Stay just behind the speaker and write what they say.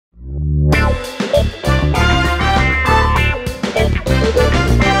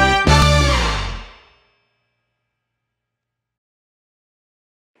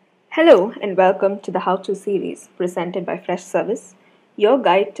Hello and welcome to the How To series presented by Freshservice, your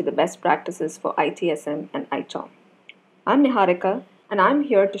guide to the best practices for ITSM and ITOM. I'm Niharika and I'm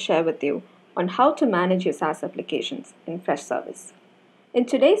here to share with you on how to manage your SaaS applications in Freshservice. In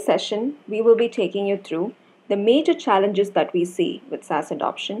today's session, we will be taking you through the major challenges that we see with SaaS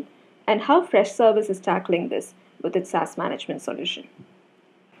adoption and how Freshservice is tackling this with its SaaS management solution.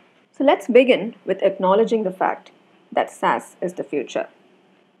 So let's begin with acknowledging the fact that SaaS is the future.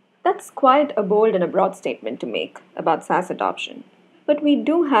 That's quite a bold and a broad statement to make about SaaS adoption, but we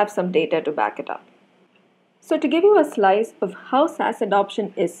do have some data to back it up. So to give you a slice of how SaaS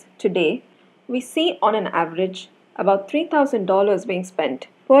adoption is today, we see on an average about $3,000 being spent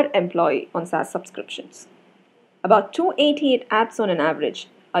per employee on SaaS subscriptions. About 288 apps on an average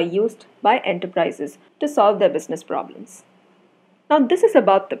are used by enterprises to solve their business problems. Now this is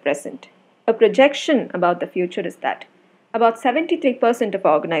about the present. A projection about the future is that about 73% of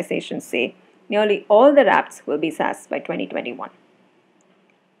organizations say nearly all their apps will be SaaS by 2021.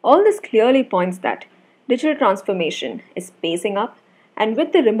 All this clearly points that digital transformation is pacing up, and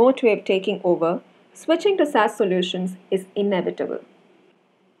with the remote wave taking over, switching to SaaS solutions is inevitable.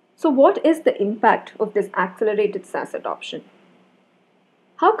 So what is the impact of this accelerated SaaS adoption?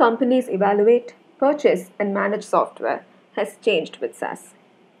 How companies evaluate, purchase, and manage software has changed with SaaS.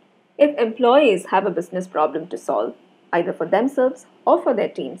 If employees have a business problem to solve, either for themselves or for their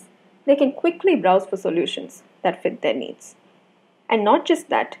teams, they can quickly browse for solutions that fit their needs. And not just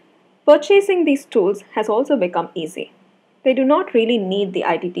that, purchasing these tools has also become easy. They do not really need the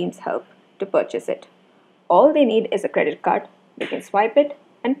IT team's help to purchase it. All they need is a credit card, they can swipe it,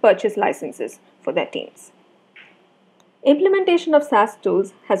 and purchase licenses for their teams. Implementation of SaaS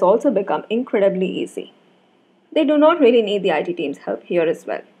tools has also become incredibly easy. They do not really need the IT team's help here as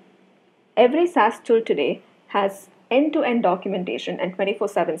well. Every SaaS tool today has end-to-end documentation and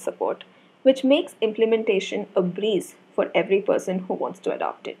 24/7 support, which makes implementation a breeze for every person who wants to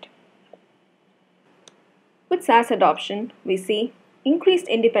adopt it. With SaaS adoption, we see increased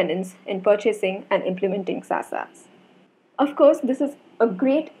independence in purchasing and implementing SaaS apps. Of course, this is a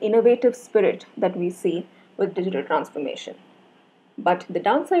great innovative spirit that we see with digital transformation. But the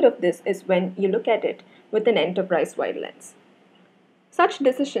downside of this is when you look at it with an enterprise-wide lens. Such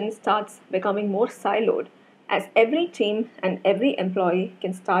decision starts becoming more siloed as every team and every employee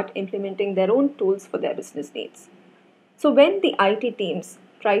can start implementing their own tools for their business needs. So when the IT teams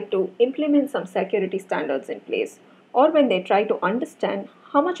try to implement some security standards in place, or when they try to understand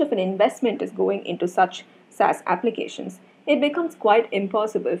how much of an investment is going into such SaaS applications, it becomes quite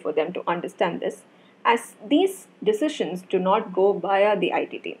impossible for them to understand this, as these decisions do not go via the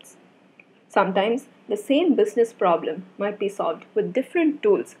IT teams. Sometimes the same business problem might be solved with different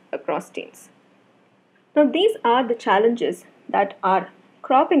tools across teams. Now, these are the challenges that are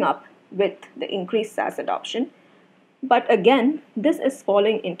cropping up with the increased SaaS adoption. But again, this is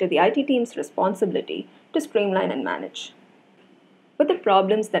falling into the IT team's responsibility to streamline and manage. But the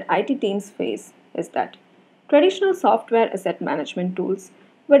problems that IT teams face is that traditional software asset management tools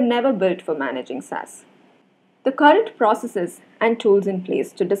were never built for managing SaaS. The current processes and tools in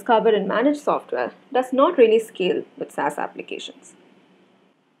place to discover and manage software does not really scale with SaaS applications.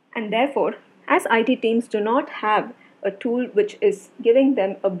 And therefore, as IT teams do not have a tool which is giving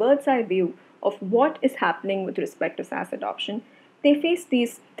them a bird's eye view of what is happening with respect to SaaS adoption, they face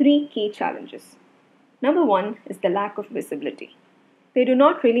these three key challenges. Number one is the lack of visibility. They do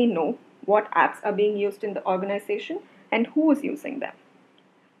not really know what apps are being used in the organization and who is using them.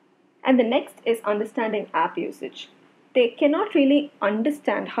 And the next is understanding app usage. They cannot really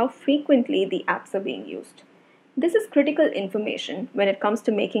understand how frequently the apps are being used. This is critical information when it comes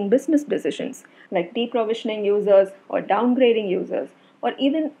to making business decisions like deprovisioning users or downgrading users or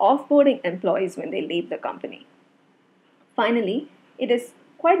even offboarding employees when they leave the company. Finally, it is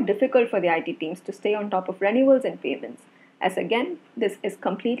quite difficult for the IT teams to stay on top of renewals and payments, as again, this is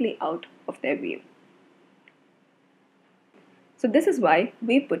completely out of their view. So this is why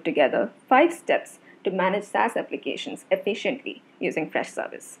we put together 5 steps to manage SaaS applications efficiently using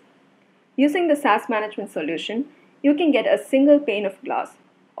Freshservice. Using the SaaS management solution, you can get a single pane of glass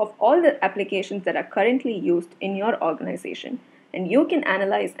of all the applications that are currently used in your organization, and you can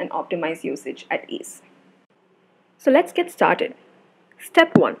analyze and optimize usage at ease. So let's get started.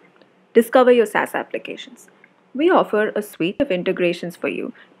 Step 1. Discover your SaaS applications. We offer a suite of integrations for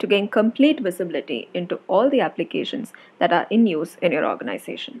you to gain complete visibility into all the applications that are in use in your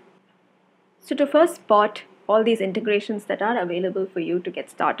organization. So to first spot all these integrations that are available for you to get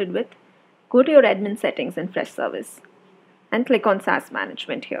started with, go to your admin settings in Freshservice and click on SaaS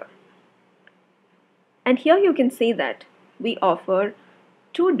Management here. And here you can see that we offer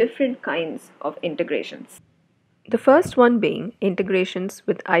two different kinds of integrations. The first one being integrations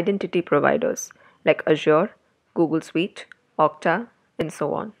with identity providers like Azure, Google Suite, Okta, and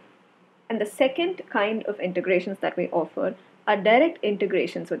so on. And the second kind of integrations that we offer are direct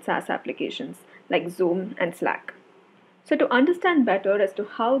integrations with SaaS applications like Zoom and Slack. So to understand better as to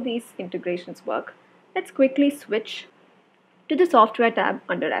how these integrations work, let's quickly switch to the software tab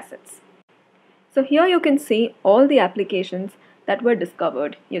under Assets. So here you can see all the applications that were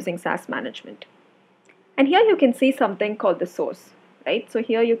discovered using SaaS Management. And here you can see something called the source, right? So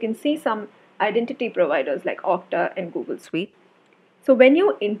here you can see some identity providers like Okta and Google Suite. So when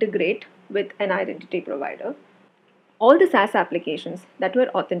you integrate with an identity provider, all the SaaS applications that were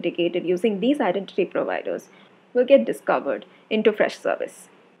authenticated using these identity providers will get discovered into Freshservice.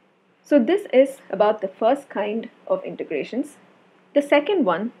 So this is about the first kind of integrations. The second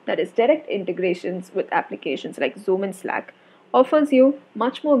one, that is direct integrations with applications like Zoom and Slack, offers you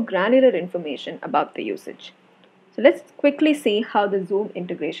much more granular information about the usage. So let's quickly see how the Zoom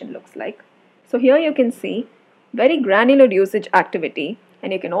integration looks like. So here you can see very granular usage activity,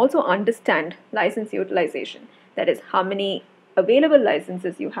 and you can also understand license utilization. That is how many available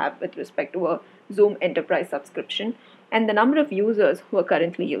licenses you have with respect to a Zoom enterprise subscription and the number of users who are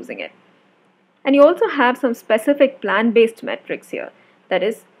currently using it. And you also have some specific plan-based metrics here. That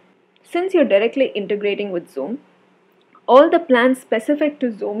is, since you're directly integrating with Zoom, all the plans specific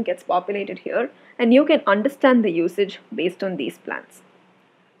to Zoom gets populated here, and you can understand the usage based on these plans.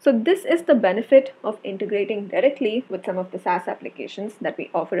 So this is the benefit of integrating directly with some of the SaaS applications that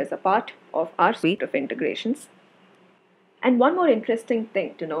we offer as a part of our suite of integrations. And one more interesting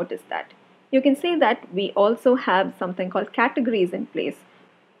thing to note is that you can say that we also have something called categories in place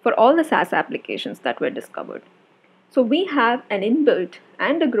for all the SaaS applications that were discovered. So we have an inbuilt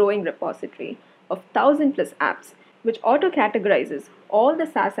and a growing repository of 1,000 plus apps which auto-categorizes all the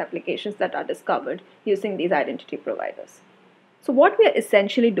SaaS applications that are discovered using these identity providers. So what we are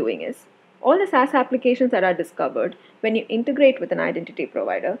essentially doing is, all the SaaS applications that are discovered when you integrate with an identity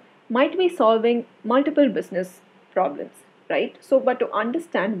provider might be solving multiple business problems, right? So, but to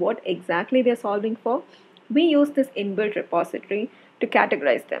understand what exactly they're solving for, we use this inbuilt repository to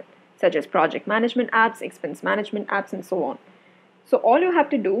categorize them, such as project management apps, expense management apps, and so on. So all you have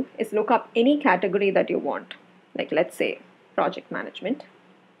to do is look up any category that you want, like let's say project management.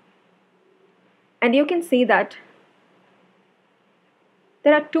 And you can see that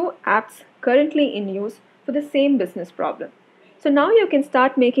there are two apps currently in use for the same business problem. So now you can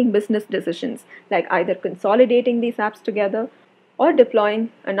start making business decisions like either consolidating these apps together or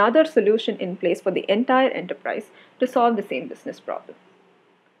deploying another solution in place for the entire enterprise to solve the same business problem.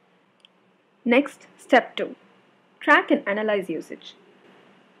 Next, step 2, track and analyze usage.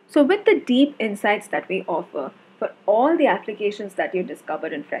 So with the deep insights that we offer for all the applications that you discover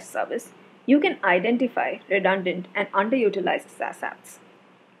in Freshservice, you can identify redundant and underutilized SaaS apps.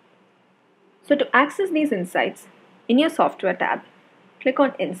 So to access these insights, in your software tab, click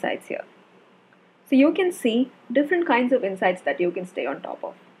on Insights here. So you can see different kinds of insights that you can stay on top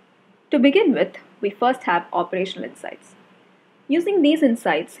of. To begin with, we first have operational insights. Using these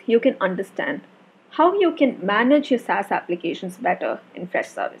insights, you can understand how you can manage your SaaS applications better in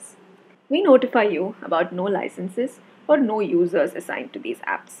Freshservice. We notify you about no licenses or no users assigned to these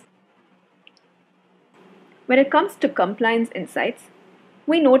apps. When it comes to compliance insights,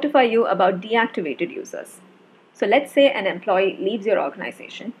 we notify you about deactivated users. So let's say an employee leaves your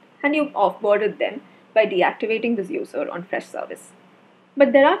organization and you've offboarded them by deactivating this user on Freshservice.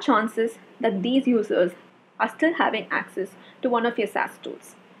 But there are chances that these users are still having access to one of your SaaS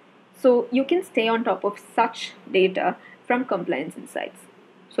tools. So you can stay on top of such data from compliance insights.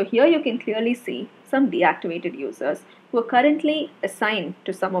 So here you can clearly see some deactivated users who are currently assigned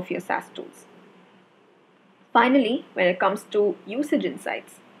to some of your SaaS tools. Finally, when it comes to usage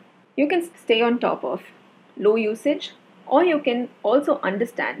insights, you can stay on top of low usage, or you can also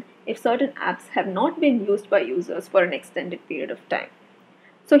understand if certain apps have not been used by users for an extended period of time.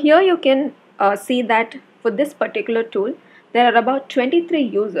 So here you can see that for this particular tool, there are about 23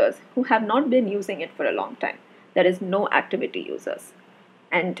 users who have not been using it for a long time. There is no activity users.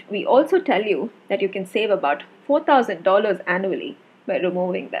 And we also tell you that you can save about $4,000 annually by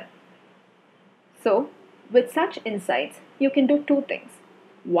removing them. So with such insights, you can do two things.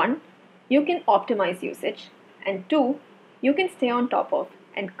 One, you can optimize usage, and two, you can stay on top of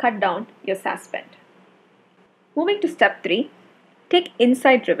and cut down your SaaS spend. Moving to step 3, take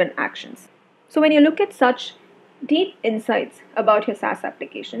insight-driven actions. So when you look at such deep insights about your SaaS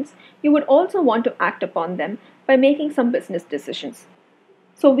applications, you would also want to act upon them by making some business decisions.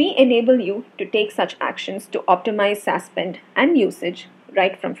 So we enable you to take such actions to optimize SaaS spend and usage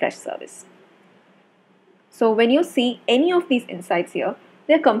right from Freshservice. So when you see any of these insights here,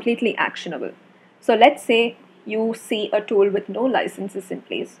 they're completely actionable. So let's say you see a tool with no licenses in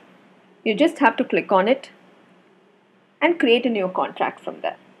place. You just have to click on it and create a new contract from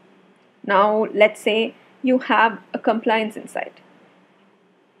there. Now let's say you have a compliance insight.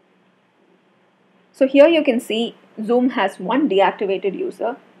 So here you can see Zoom has one deactivated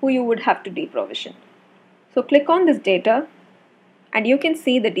user who you would have to deprovision. So click on this data and you can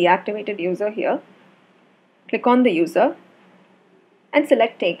see the deactivated user here. Click on the user and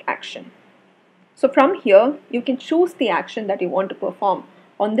select take action. So from here you can choose the action that you want to perform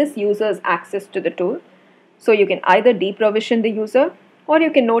on this user's access to the tool. So you can either deprovision the user or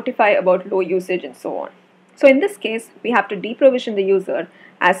you can notify about low usage and so on. So in this case we have to deprovision the user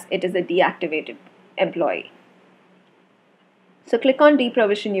as it is a deactivated employee. So click on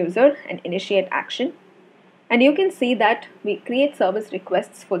deprovision user and initiate action. And you can see that we create service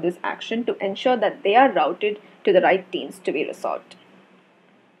requests for this action to ensure that they are routed to the right teams to be resolved.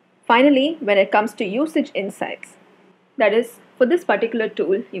 Finally, when it comes to usage insights, that is, for this particular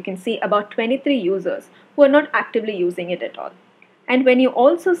tool, you can see about 23 users who are not actively using it at all. And when you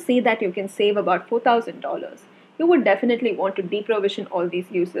also see that you can save about $4,000, you would definitely want to deprovision all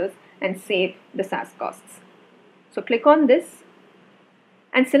these users and save the SaaS costs. So click on this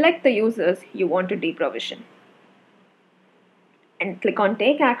and select the users you want to deprovision. And click on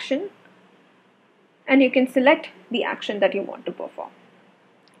take action and you can select the action that you want to perform.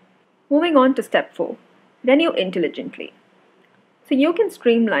 Moving on to step 4, renew intelligently. So you can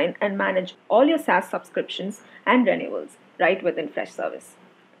streamline and manage all your SaaS subscriptions and renewals right within Freshservice.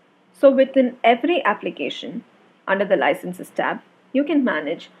 So within every application under the licenses tab, you can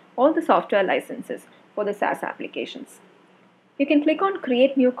manage all the software licenses for the SaaS applications. You can click on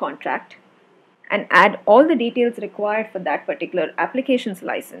create new contract and add all the details required for that particular application's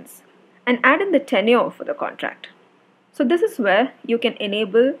license and add in the tenure for the contract. So this is where you can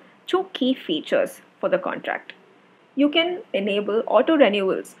enable two key features for the contract. You can enable auto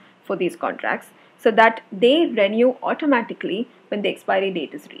renewals for these contracts so that they renew automatically when the expiry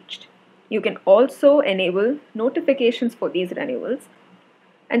date is reached. You can also enable notifications for these renewals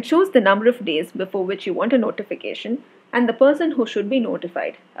and choose the number of days before which you want a notification and the person who should be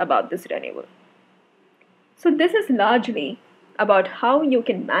notified about this renewal. So this is largely about how you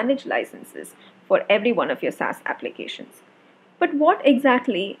can manage licenses for every one of your SaaS applications. But what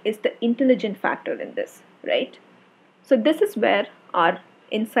exactly is the intelligent factor in this, right? So this is where our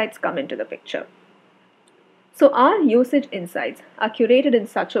insights come into the picture. So our usage insights are curated in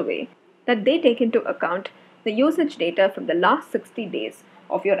such a way that they take into account the usage data from the last 60 days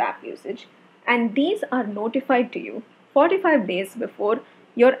of your app usage, and these are notified to you 45 days before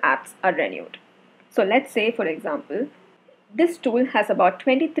your apps are renewed. So let's say, for example, this tool has about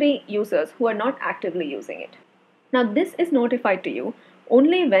 23 users who are not actively using it. Now this is notified to you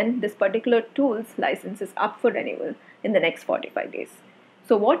only when this particular tool's license is up for renewal in the next 45 days.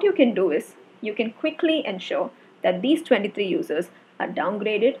 So what you can do is you can quickly ensure that these 23 users are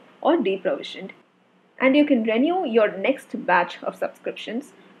downgraded or deprovisioned, and you can renew your next batch of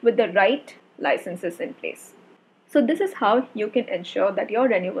subscriptions with the right licenses in place. So this is how you can ensure that your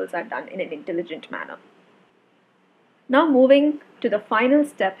renewals are done in an intelligent manner. Now moving to the final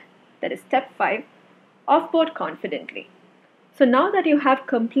step, that is step 5, offboard confidently. So now that you have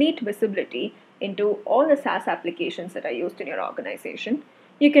complete visibility into all the SaaS applications that are used in your organization,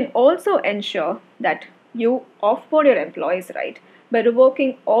 you can also ensure that you offboard your employees right by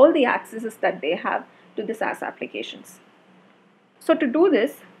revoking all the accesses that they have to the SaaS applications. So to do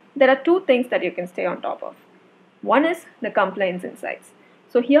this, there are two things that you can stay on top of. One is the compliance insights.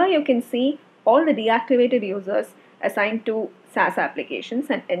 So here you can see all the deactivated users assigned to SaaS applications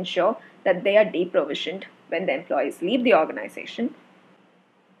and ensure that they are deprovisioned when the employees leave the organization.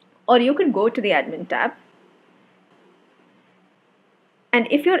 Or you can go to the admin tab, and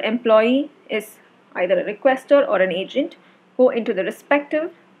if your employee is either a requester or an agent, go into the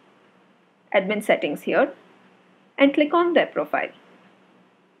respective admin settings here and click on their profile.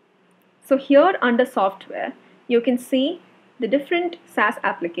 So here under software, you can see the different SaaS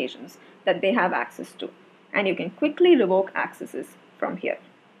applications that they have access to, and you can quickly revoke accesses from here.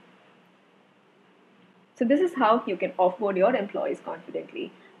 So this is how you can offboard your employees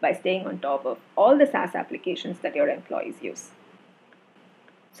confidently by staying on top of all the SaaS applications that your employees use.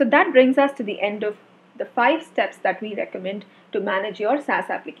 So that brings us to the end of the 5 steps that we recommend to manage your SaaS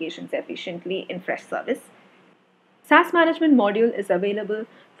applications efficiently in Freshservice. SaaS Management module is available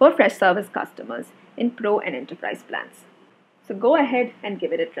for Freshservice customers in Pro and Enterprise plans. So go ahead and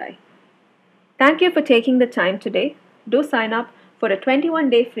give it a try. Thank you for taking the time today. Do sign up for a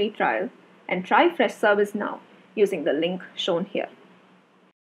 21-day free trial and try Freshservice now using the link shown here.